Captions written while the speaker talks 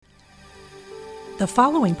The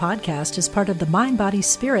following podcast is part of the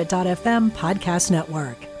MindBodySpirit.fm podcast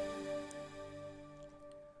network.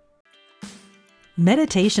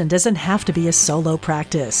 Meditation doesn't have to be a solo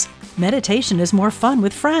practice. Meditation is more fun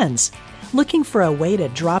with friends. Looking for a way to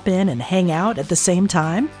drop in and hang out at the same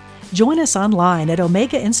time? Join us online at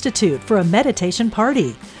Omega Institute for a meditation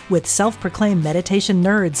party with self-proclaimed meditation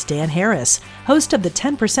nerds Dan Harris, host of the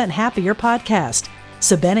 10% Happier podcast,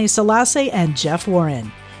 Sebene Selassie, and Jeff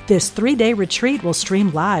Warren. This 3-day retreat will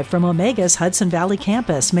stream live from Omega's Hudson Valley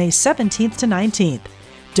campus May 17th to 19th.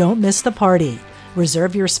 Don't miss the party.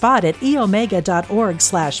 Reserve your spot at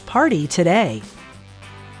eomega.org/party today.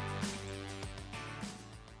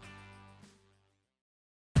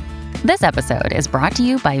 This episode is brought to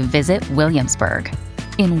you by Visit Williamsburg.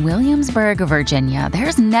 In Williamsburg, Virginia,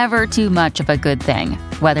 there's never too much of a good thing.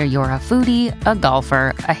 Whether you're a foodie, a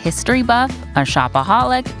golfer, a history buff, a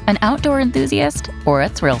shopaholic, an outdoor enthusiast, or a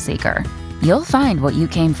thrill seeker, you'll find what you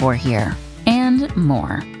came for here and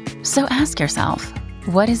more. So ask yourself,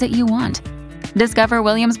 what is it you want? Discover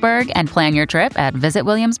Williamsburg and plan your trip at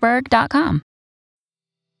visitwilliamsburg.com.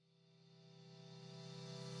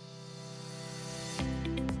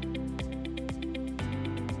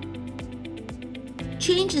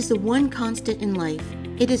 Change is the one constant in life.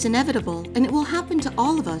 It is inevitable, and it will happen to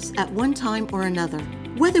all of us at one time or another.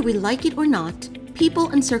 Whether we like it or not, people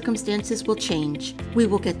and circumstances will change. We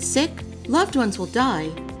will get sick, loved ones will die,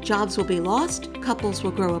 jobs will be lost, couples will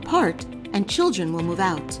grow apart, and children will move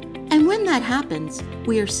out. And when that happens,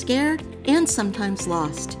 we are scared and sometimes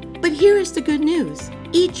lost. But here is the good news.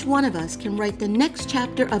 Each one of us can write the next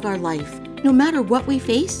chapter of our life. No matter what we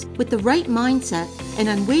face, with the right mindset and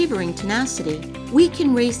unwavering tenacity, we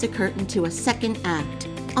can raise the curtain to a second act.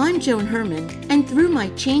 I'm Joan Herman, and through my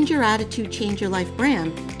Change Your Attitude, Change Your Life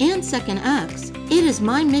brand and Second Acts, it is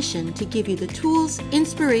my mission to give you the tools,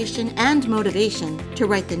 inspiration, and motivation to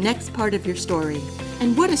write the next part of your story.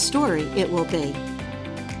 And what a story it will be.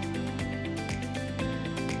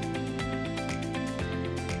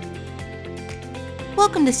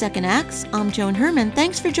 Welcome to Second Acts. I'm Joan Herman.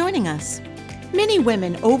 Thanks for joining us. Many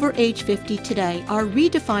women over age 50 today are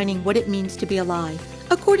redefining what it means to be alive.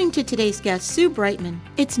 According to today's guest, Sue Brightman,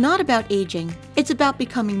 it's not about aging. It's about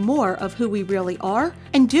becoming more of who we really are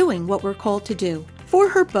and doing what we're called to do. For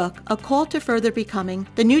her book, A Call to Further Becoming,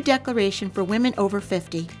 the New Declaration for Women Over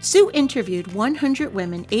 50, Sue interviewed 100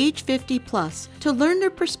 women age 50 plus to learn their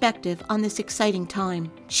perspective on this exciting time.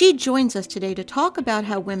 She joins us today to talk about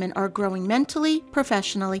how women are growing mentally,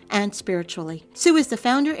 professionally, and spiritually. Sue is the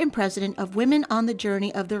founder and president of Women on the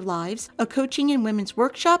Journey of Their Lives, a coaching and women's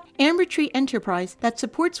workshop and retreat enterprise that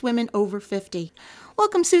supports women over 50.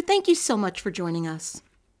 Welcome, Sue. Thank you so much for joining us.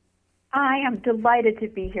 I am delighted to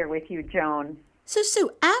be here with you, Joan. So, Sue,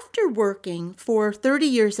 after working for 30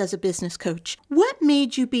 years as a business coach, what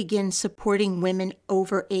made you begin supporting women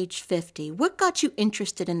over age 50? What got you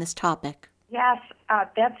interested in this topic? Yes,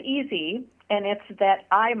 that's easy. And it's that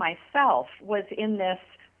I myself was in this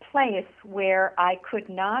place where I could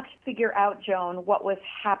not figure out, Joan, what was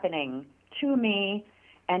happening to me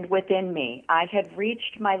and within me. I had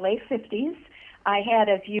reached my late 50s. I had,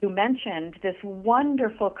 as you mentioned, this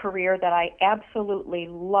wonderful career that I absolutely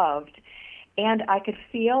loved. And I could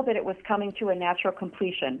feel that it was coming to a natural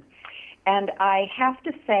completion. And I have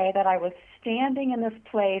to say that I was standing in this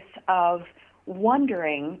place of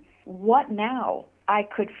wondering, what now? I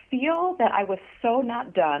could feel that I was so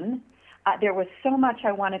not done. There was so much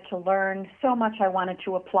I wanted to learn, so much I wanted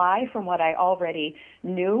to apply from what I already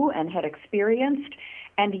knew and had experienced.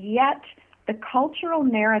 And yet, the cultural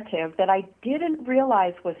narrative that I didn't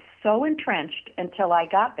realize was so entrenched until I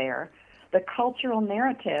got there, the cultural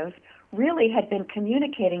narrative really had been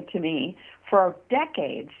communicating to me for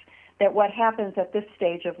decades that what happens at this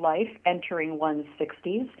stage of life, entering one's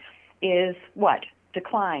 60s, is what?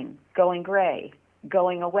 Decline, going gray,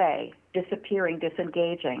 going away, disappearing,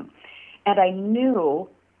 disengaging. And I knew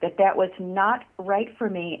that that was not right for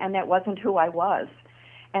me and that wasn't who I was.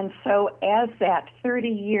 And so as that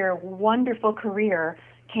 30-year wonderful career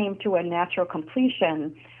came to a natural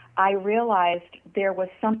completion, I realized there was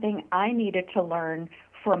something I needed to learn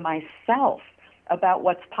for myself about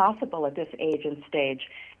what's possible at this age and stage.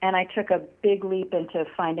 And I took a big leap into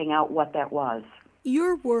finding out what that was.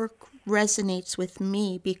 Your work resonates with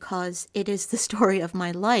me because it is the story of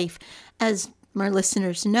my life. As my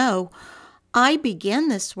listeners know, I began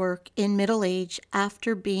this work in middle age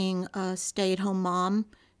after being a stay-at-home mom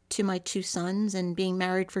to my 2 sons and being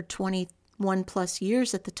married for 21 plus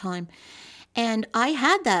years at the time. And I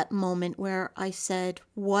had that moment where I said,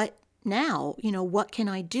 what now? What can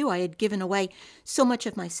I do? I had given away so much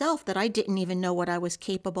of myself that I didn't even know what I was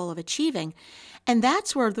capable of achieving. And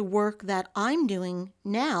that's where the work that I'm doing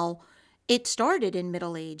now, it started in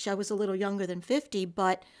middle age. I was a little younger than 50,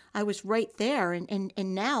 but I was right there. And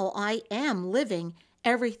now I am living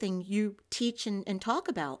everything you teach and talk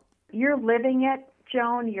about. You're living it,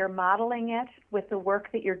 Joan. You're modeling it with the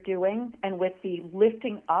work that you're doing and with the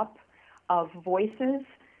lifting up of voices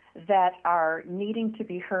that are needing to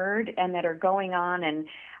be heard and that are going on and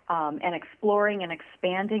exploring and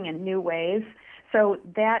expanding in new ways. So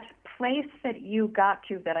that place that you got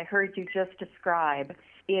to, that I heard you just describe,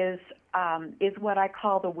 is what I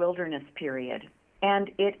call the wilderness period.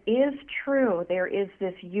 And it is true, there is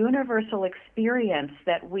this universal experience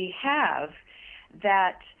that we have,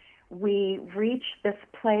 that we reach this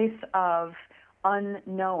place of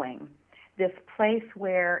unknowing, this place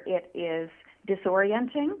where it is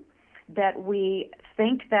disorienting, that we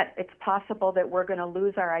think that it's possible that we're going to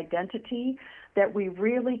lose our identity, that we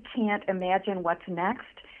really can't imagine what's next.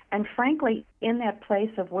 And frankly, in that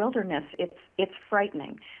place of wilderness, it's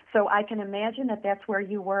frightening. So I can imagine that that's where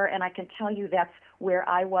you were, and I can tell you that's where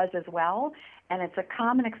I was as well. And it's a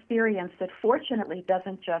common experience that fortunately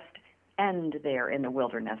doesn't just end there in the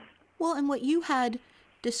wilderness. Well, and what you had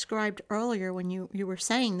described earlier when you were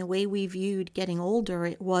saying the way we viewed getting older,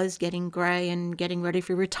 it was getting gray and getting ready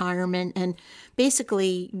for retirement. And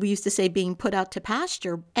basically, we used to say being put out to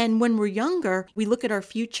pasture. And when we're younger, we look at our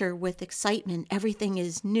future with excitement. Everything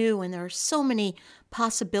is new and there are so many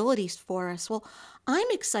possibilities for us. Well, I'm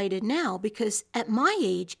excited now because at my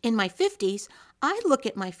age, in my 50s, I look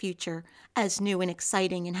at my future as new and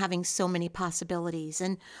exciting and having so many possibilities.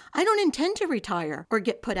 And I don't intend to retire or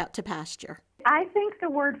get put out to pasture. I think the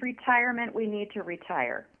word retirement, we need to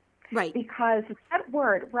retire. Right. Because that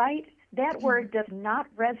word, right, that word does not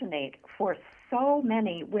resonate for so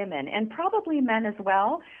many women, and probably men as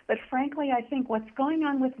well. But frankly, I think what's going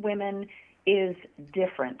on with women is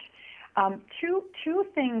different. Two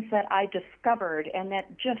things that I discovered and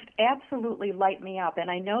that just absolutely light me up,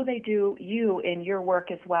 and I know they do you in your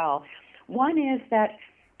work as well. One is that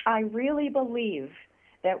I really believe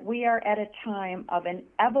that we are at a time of an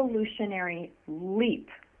evolutionary leap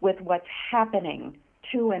with what's happening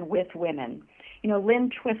to and with women.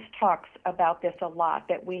 Lynn Twist talks about this a lot,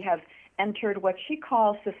 that we have entered what she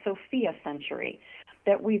calls the Sophia century,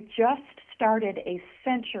 that we've just started a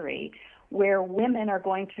century where women are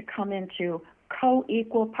going to come into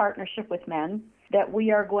co-equal partnership with men, that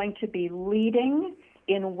we are going to be leading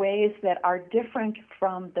in ways that are different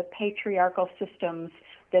from the patriarchal systems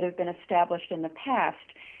that have been established in the past,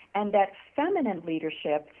 and that feminine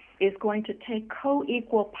leadership is going to take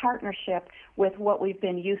co-equal partnership with what we've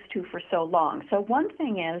been used to for so long. So one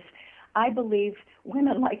thing is, I believe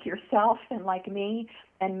women like yourself and like me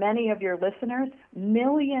and many of your listeners,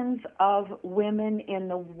 millions of women in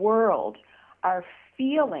the world are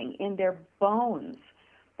feeling in their bones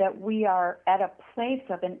that we are at a place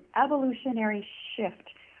of an evolutionary shift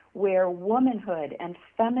where womanhood and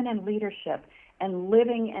feminine leadership and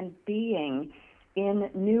living and being in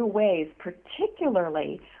new ways,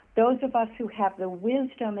 particularly those of us who have the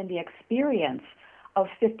wisdom and the experience of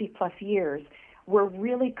 50 plus years, we're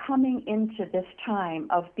really coming into this time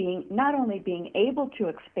of being, not only being able to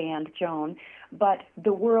expand, Joan, but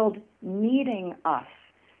the world needing us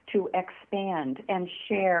to expand and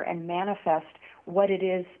share and manifest what it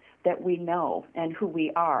is that we know and who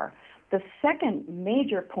we are. The second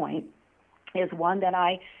major point is one that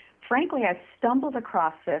I stumbled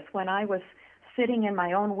across this when I was sitting in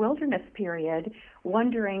my own wilderness period,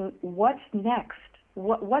 wondering what's next?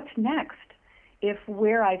 What's next if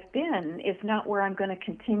where I've been is not where I'm going to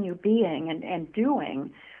continue being and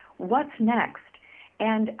doing? What's next?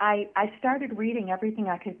 And I started reading everything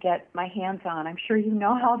I could get my hands on. I'm sure you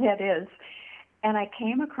know how that is. And I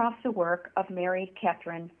came across the work of Mary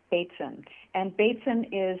Catherine Bateson. And Bateson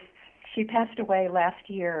she passed away last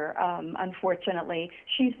year, unfortunately.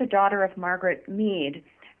 She's the daughter of Margaret Mead.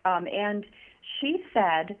 And she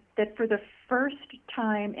said that for the first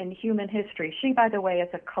time in human history, she, by the way, is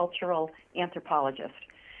a cultural anthropologist.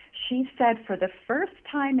 She said for the first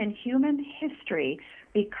time in human history,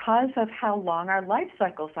 because of how long our life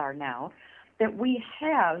cycles are now, that we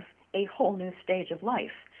have a whole new stage of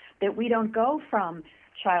life, that we don't go from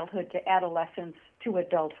childhood to adolescence to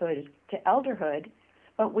adulthood to elderhood,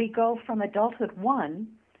 but we go from adulthood 1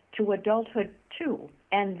 to adulthood 2,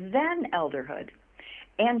 and then elderhood.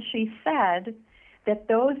 And she said that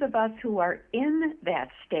those of us who are in that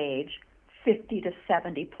stage, 50 to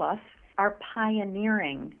 70 plus, are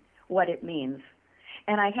pioneering what it means.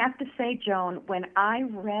 And I have to say, Joan, when I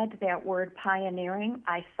read that word pioneering,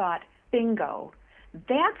 I thought, Bingo.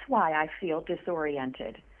 That's why I feel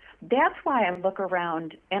disoriented. That's why I look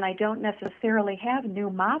around and I don't necessarily have new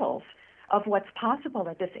models of what's possible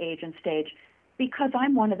at this age and stage because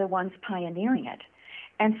I'm one of the ones pioneering it.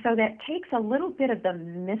 And so that takes a little bit of the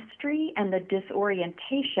mystery and the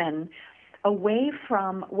disorientation away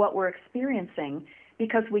from what we're experiencing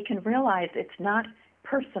because we can realize it's not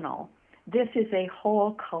personal. This is a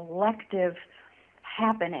whole collective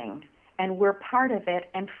happening, and we're part of it,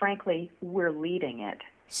 and frankly, we're leading it.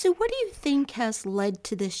 So what do you think has led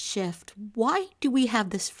to this shift? Why do we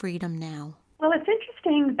have this freedom now? Well, it's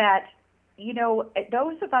interesting that,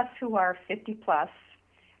 those of us who are 50 plus,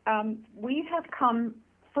 we have come,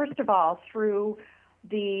 first of all, through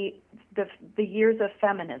the years of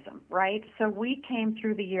feminism, right? So we came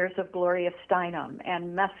through the years of Gloria Steinem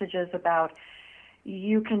and messages about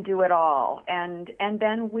you can do it all. And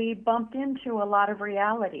then we bumped into a lot of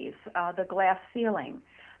realities, the glass ceiling,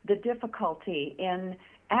 the difficulty in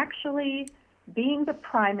actually being the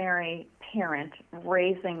primary parent,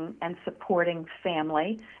 raising and supporting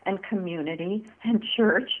family and community and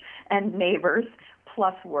church and neighbors,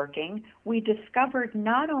 plus working. We discovered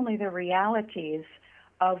not only the realities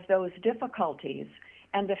of those difficulties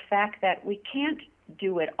and the fact that we can't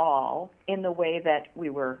do it all in the way that we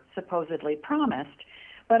were supposedly promised,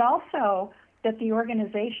 but also that the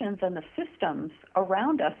organizations and the systems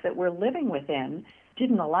around us that we're living within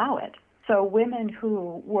didn't allow it. So women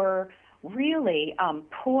who were really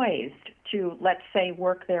poised to, let's say,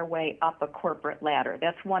 work their way up a corporate ladder.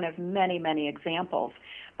 That's one of many, many examples.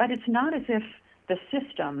 But it's not as if the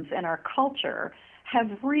systems and our culture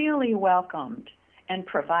have really welcomed and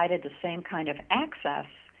provided the same kind of access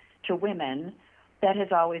to women that has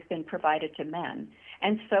always been provided to men.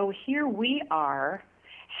 And so here we are,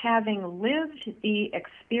 having lived the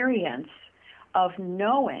experience of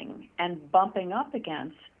knowing and bumping up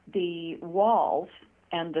against the walls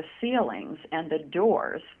and the ceilings and the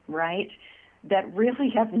doors, right, that really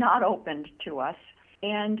have not opened to us.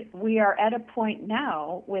 And we are at a point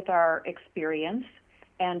now with our experience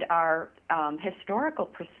and our historical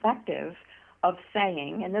perspective of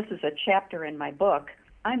saying, and this is a chapter in my book,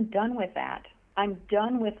 I'm done with that. I'm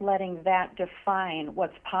done with letting that define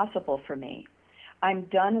what's possible for me. I'm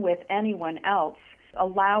done with anyone else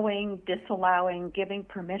allowing, disallowing, giving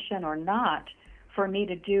permission or not for me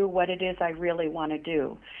to do what it is I really want to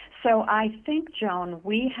do. So I think, Joan,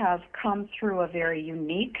 we have come through a very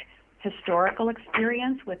unique historical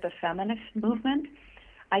experience with the feminist movement.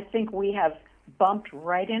 I think we have bumped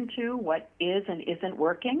right into what is and isn't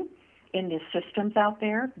working in the systems out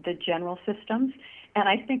there, the general systems. And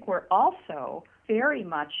I think we're also very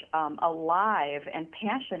much alive and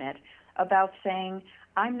passionate about saying,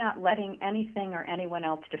 I'm not letting anything or anyone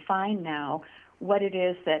else define now what it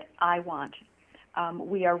is that I want.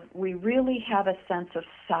 We really have a sense of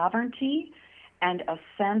sovereignty and a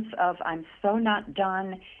sense of I'm so not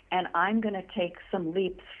done, and I'm going to take some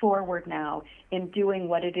leaps forward now in doing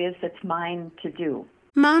what it is that's mine to do.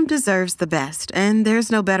 Mom deserves the best, and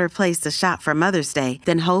there's no better place to shop for Mother's Day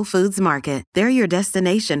than Whole Foods Market. They're your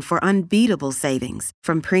destination for unbeatable savings,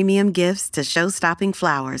 from premium gifts to show-stopping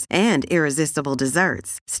flowers and irresistible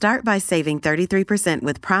desserts. Start by saving 33%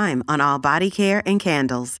 with Prime on all body care and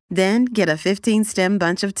candles. Then get a 15-stem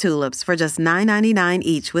bunch of tulips for just $9.99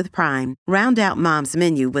 each with Prime. Round out Mom's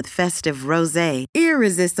menu with festive rosé,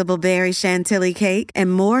 irresistible berry chantilly cake,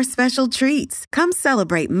 and more special treats. Come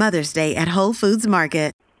celebrate Mother's Day at Whole Foods Market.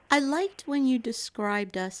 I liked when you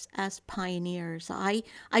described us as pioneers. I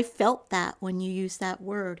felt that when you used that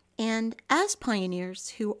word. And as pioneers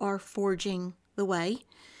who are forging the way,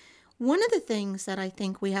 one of the things that I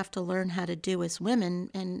think we have to learn how to do as women,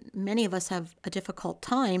 and many of us have a difficult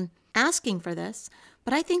time asking for this,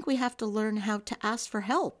 but I think we have to learn how to ask for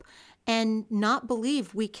help and not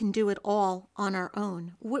believe we can do it all on our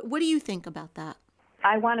own. What do you think about that?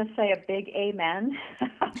 I want to say a big amen,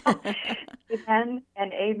 amen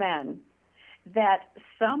and amen, that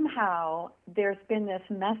somehow there's been this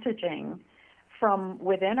messaging from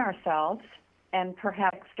within ourselves and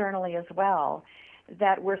perhaps externally as well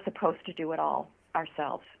that we're supposed to do it all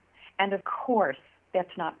ourselves. And of course,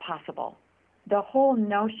 that's not possible. The whole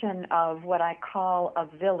notion of what I call a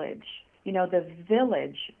village, the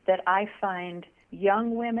village that I find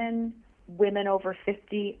young women, women over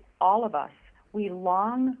 50, all of us, we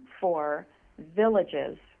long for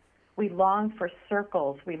villages, we long for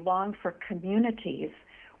circles, we long for communities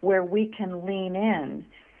where we can lean in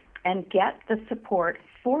and get the support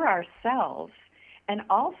for ourselves and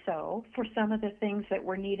also for some of the things that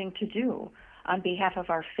we're needing to do on behalf of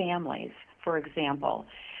our families, for example.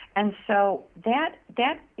 And so that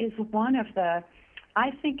is one of the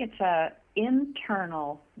I think it's a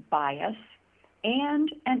internal bias and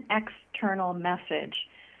an external message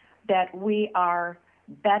that we are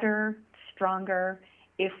better, stronger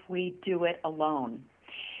if we do it alone.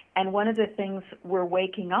 And one of the things we're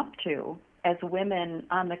waking up to as women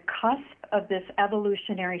on the cusp of this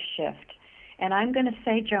evolutionary shift, and I'm going to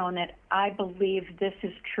say, Joan, that I believe this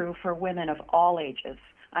is true for women of all ages.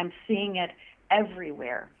 I'm seeing it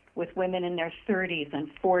everywhere with women in their 30s and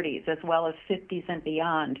 40s, as well as 50s and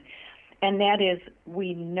beyond. And that is,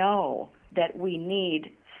 we know that we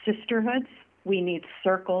need sisterhoods, we need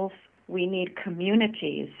circles, we need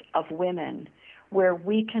communities of women where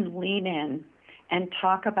we can lean in and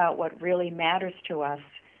talk about what really matters to us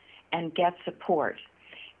and get support.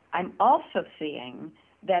 I'm also seeing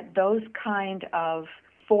that those kind of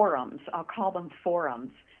forums, I'll call them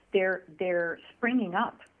forums, they're springing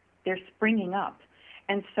up. They're springing up.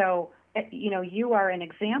 And so, you are an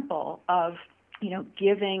example of,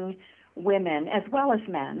 giving women as well as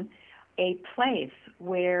men a place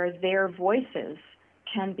where their voices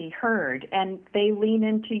can be heard, and they lean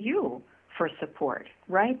into you for support,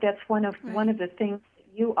 right? That's one of the things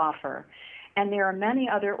that you offer. And there are many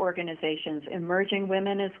other organizations. Emerging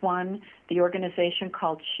Women is one. The organization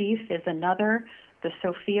called Chief is another. The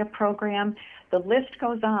Sophia program. The list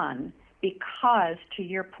goes on because, to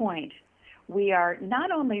your point, we are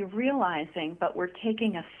not only realizing, but we're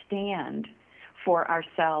taking a stand for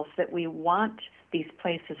ourselves that we want these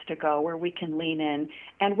places to go where we can lean in,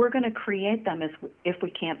 and we're going to create them if we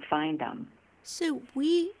can't find them. So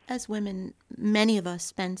we, as women, many of us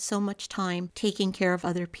spend so much time taking care of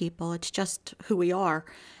other people. It's just who we are.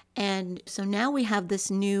 And so now we have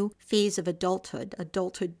this new phase of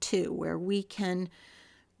adulthood 2, where we can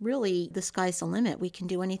really, the sky's the limit. We can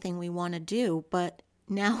do anything we want to do, but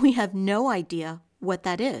now we have no idea what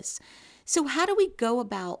that is. So how do we go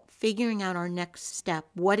about figuring out our next step,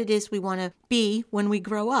 what it is we want to be when we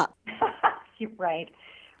grow up? Right.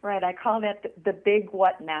 I call that the big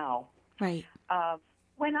what now. Right.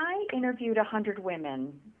 When I interviewed 100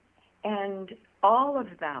 women, and all of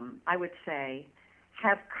them, I would say,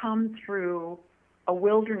 have come through a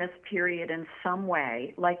wilderness period in some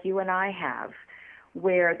way, like you and I have,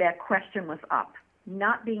 where that question was up.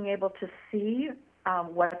 Not being able to see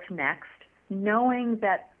what's next, knowing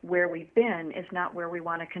that where we've been is not where we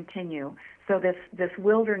want to continue. So this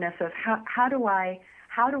wilderness of how do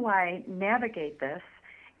I navigate this,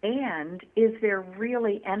 and is there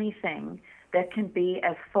really anything that can be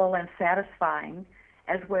as full and satisfying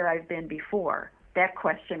as where I've been before? That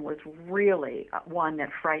question was really one that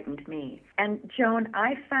frightened me. And Joan,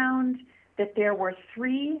 I found that there were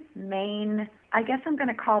 3 main, I guess I'm going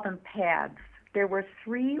to call them paths. There were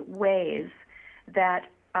 3 ways that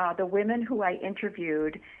the women who I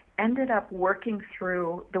interviewed ended up working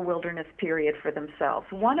through the wilderness period for themselves.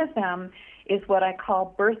 One of them is what I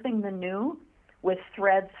call birthing the new with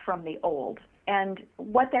threads from the old. And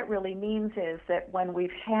what that really means is that when we've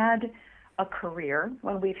had a career,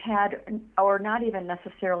 or not even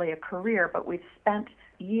necessarily a career, but we've spent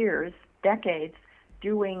years, decades,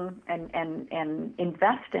 doing and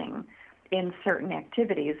investing in certain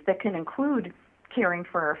activities that can include caring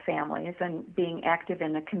for our families and being active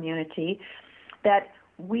in the community, that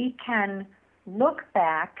we can look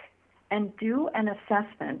back and do an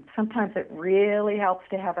assessment. Sometimes it really helps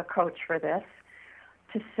to have a coach for this,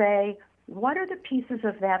 to say, what are the pieces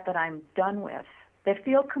of that I'm done with, that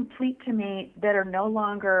feel complete to me, that are no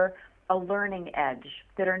longer a learning edge,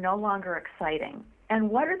 that are no longer exciting? And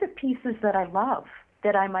what are the pieces that I love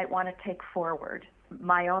that I might want to take forward?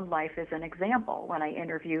 My own life is an example. When I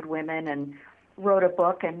interviewed women and wrote a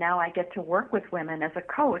book, and now I get to work with women as a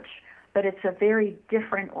coach, but it's a very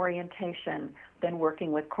different orientation than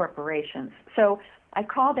working with corporations. So I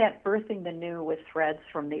call that birthing the new with threads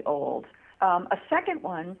from the old. A second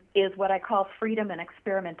one is what I call freedom and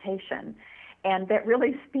experimentation, and that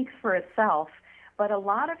really speaks for itself. But a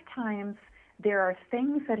lot of times there are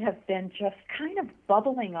things that have been just kind of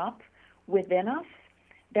bubbling up within us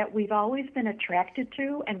that we've always been attracted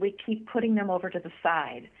to, and we keep putting them over to the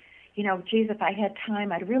side. Geez, if I had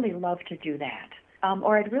time, I'd really love to do that.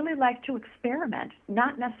 Or I'd really like to experiment,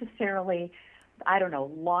 not necessarily,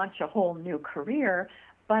 launch a whole new career,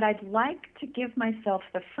 but I'd like to give myself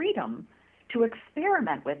the freedom to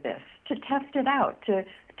experiment with this, to test it out, to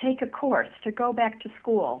take a course, to go back to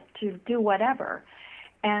school, to do whatever.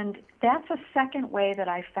 And that's a second way that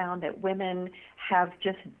I found that women have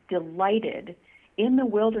just delighted in the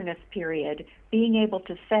wilderness period, being able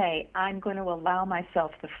to say, I'm going to allow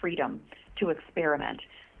myself the freedom to experiment.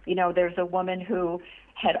 There's a woman who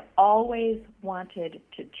had always wanted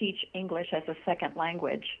to teach English as a second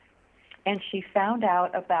language, and she found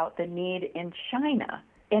out about the need in China.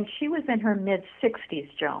 And she was in her mid-60s,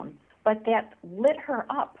 Joan, but that lit her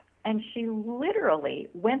up. And she literally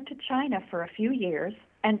went to China for a few years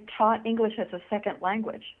and taught English as a second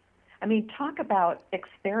language. I mean, talk about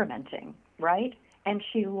experimenting, right? And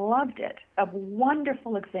she loved it. A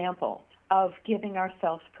wonderful example of giving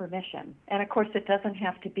ourselves permission. And of course, it doesn't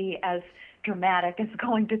have to be as dramatic as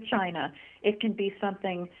going to China. It can be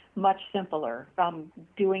something much simpler.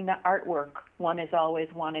 Doing the artwork one has always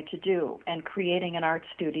wanted to do and creating an art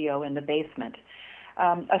studio in the basement.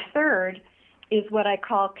 A third is what I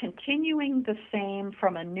call continuing the same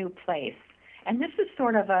from a new place. And this is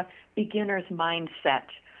sort of a beginner's mindset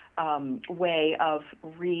way of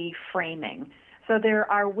reframing. So there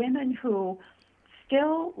are women who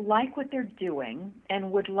still like what they're doing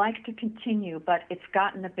and would like to continue, but it's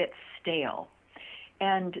gotten a bit stale.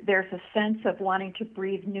 And there's a sense of wanting to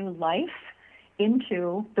breathe new life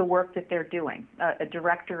into the work that they're doing. A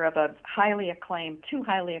director of two highly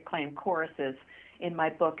acclaimed choruses in my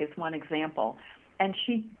book is one example. And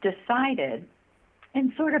she decided,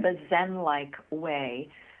 in sort of a Zen-like way,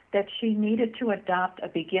 that she needed to adopt a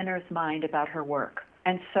beginner's mind about her work.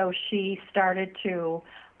 And so she started to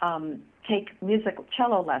take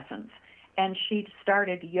cello lessons, and she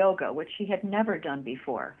started yoga, which she had never done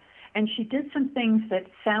before. And she did some things that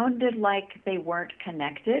sounded like they weren't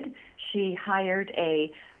connected. She hired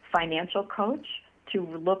a financial coach to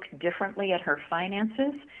look differently at her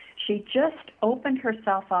finances. She just opened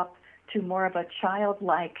herself up to more of a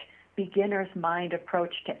childlike beginner's mind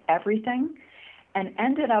approach to everything, and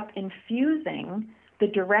ended up infusing the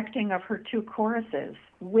directing of her two choruses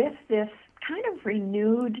with this kind of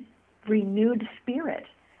renewed spirit.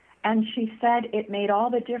 And she said it made all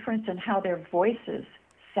the difference in how their voices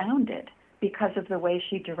sounded because of the way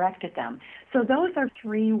she directed them. So those are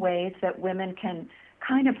three ways that women can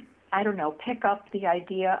kind of, pick up the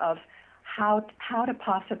idea of how to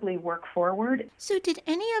possibly work forward. So did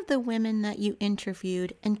any of the women that you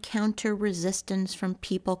interviewed encounter resistance from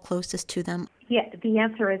people closest to them? Yeah, the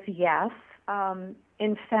answer is yes.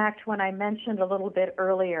 In fact, when I mentioned a little bit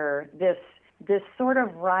earlier, this sort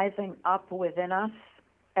of rising up within us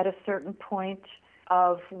at a certain point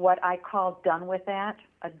of what I call done with that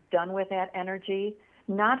energy,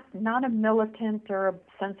 not a militant or a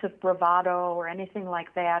sense of bravado or anything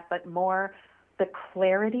like that, but more the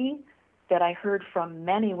clarity that I heard from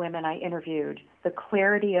many women I interviewed, the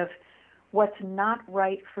clarity of what's not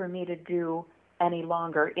right for me to do any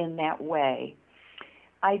longer in that way.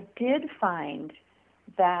 I did find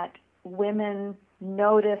that women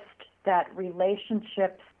noticed that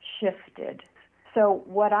relationships shifted. So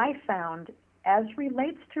what I found as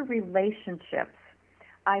relates to relationships,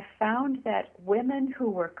 I found that women who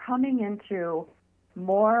were coming into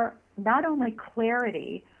more, not only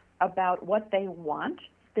clarity about what they want,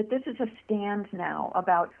 that this is a stand now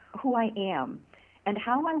about who I am and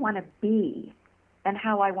how I want to be and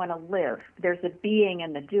how I want to live. There's a being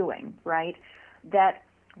and the doing, right? That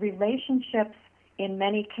relationships in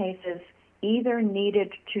many cases either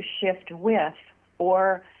needed to shift with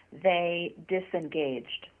or they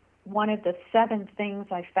disengaged. One of the 7 things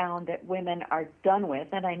I found that women are done with,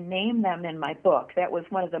 and I name them in my book. That was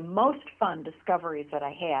one of the most fun discoveries that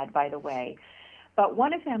I had, by the way. But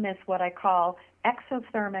one of them is what I call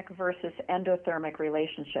exothermic versus endothermic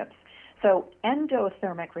relationships. So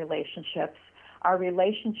endothermic relationships are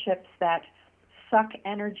relationships that suck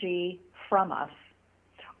energy from us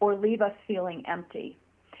or leave us feeling empty.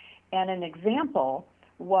 And an example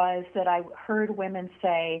was that I heard women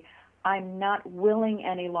say, I'm not willing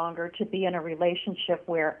any longer to be in a relationship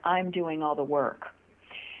where I'm doing all the work.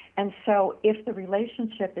 And so if the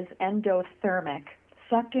relationship is endothermic,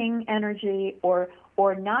 sucking energy or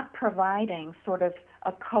not providing sort of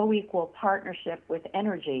a co-equal partnership with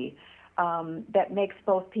energy that makes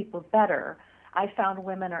both people better, I found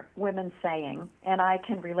women saying, and I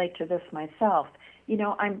can relate to this myself,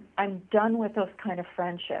 I'm done with those kind of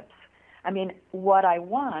friendships. I mean, what I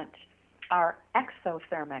want are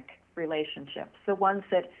exothermic relationships, the ones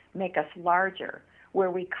that make us larger,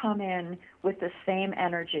 where we come in with the same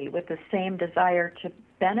energy, with the same desire to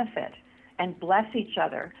benefit and bless each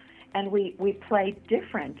other, and we play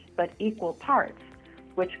different but equal parts,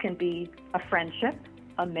 which can be a friendship,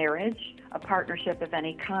 a marriage, a partnership of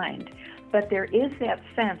any kind. But there is that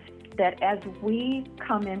sense that as we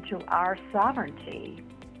come into our sovereignty,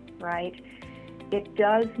 right, it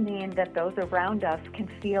does mean that those around us can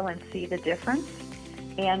feel and see the difference,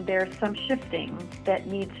 and there's some shifting that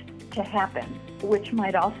needs to happen, which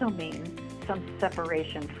might also mean some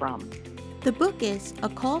separation from. The book is A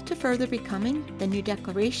Call to Further Becoming, the New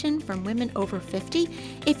Declaration from Women Over 50.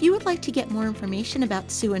 If you would like to get more information about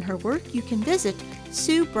Sue and her work, you can visit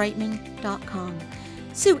SueBrightman.com.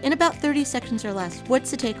 Sue, in about 30 seconds or less, what's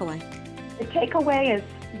the takeaway? The takeaway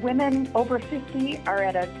is women over 50 are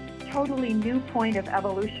at a totally new point of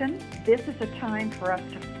evolution. This is a time for us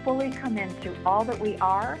to fully come into all that we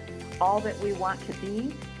are, all that we want to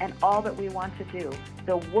be, and all that we want to do.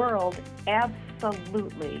 The world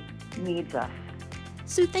absolutely needs us.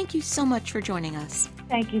 Sue, thank you so much for joining us.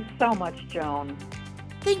 Thank you so much, Joan.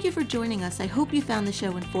 Thank you for joining us. I hope you found the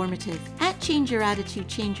show informative. At Change Your Attitude,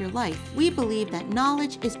 Change Your Life, we believe that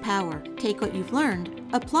knowledge is power. Take what you've learned,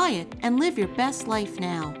 apply it, and live your best life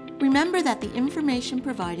now. Remember that the information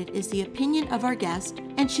provided is the opinion of our guest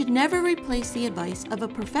and should never replace the advice of a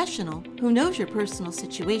professional who knows your personal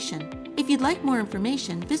situation. If you'd like more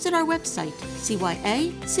information, visit our website, cyacyl.com.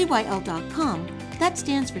 That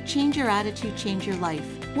stands for Change Your Attitude, Change Your Life.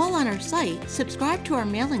 While on our site, subscribe to our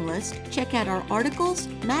mailing list, check out our articles,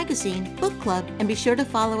 magazine, book club, and be sure to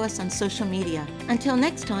follow us on social media. Until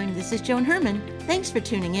next time, this is Joan Herman. Thanks for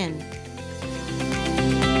tuning in.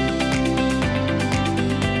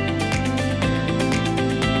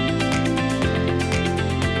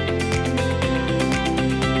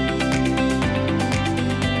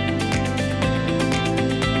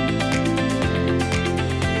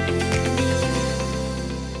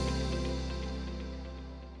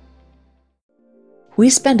 We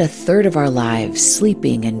spend a third of our lives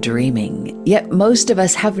sleeping and dreaming, yet most of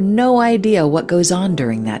us have no idea what goes on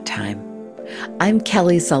during that time. I'm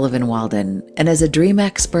Kelly Sullivan Walden, and as a dream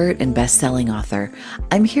expert and best-selling author,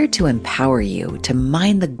 I'm here to empower you to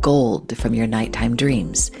mine the gold from your nighttime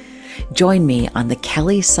dreams. Join me on the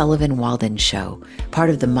Kelly Sullivan Walden Show, part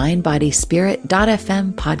of the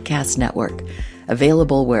MindBodySpirit.fm podcast network,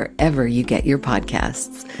 available wherever you get your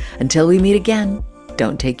podcasts. Until we meet again,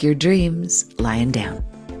 don't take your dreams lying down.